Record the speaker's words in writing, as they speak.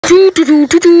Hey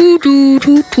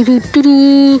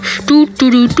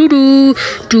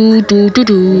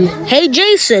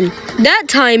Jason, that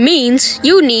time means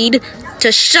you need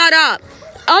to shut up.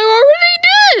 I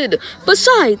already did.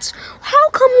 Besides, how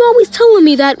come you always telling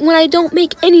me that when I don't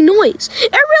make any noise?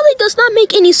 It really does not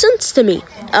make any sense to me.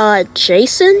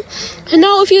 Jason? And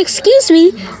now if you excuse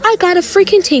me, I got a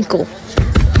freaking tinkle.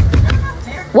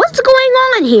 What's going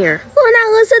on here? When I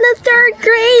was in the 3rd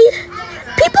grade,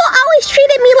 people always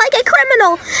treated me like a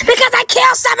criminal because I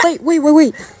killed someone.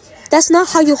 Wait. That's not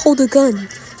how you hold a gun.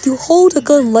 You hold a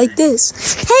gun like this.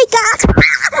 Hey guys.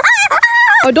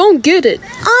 I don't get it.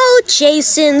 Oh,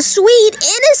 Jason, sweet,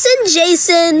 innocent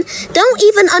Jason. Don't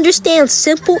even understand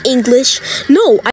simple English. No,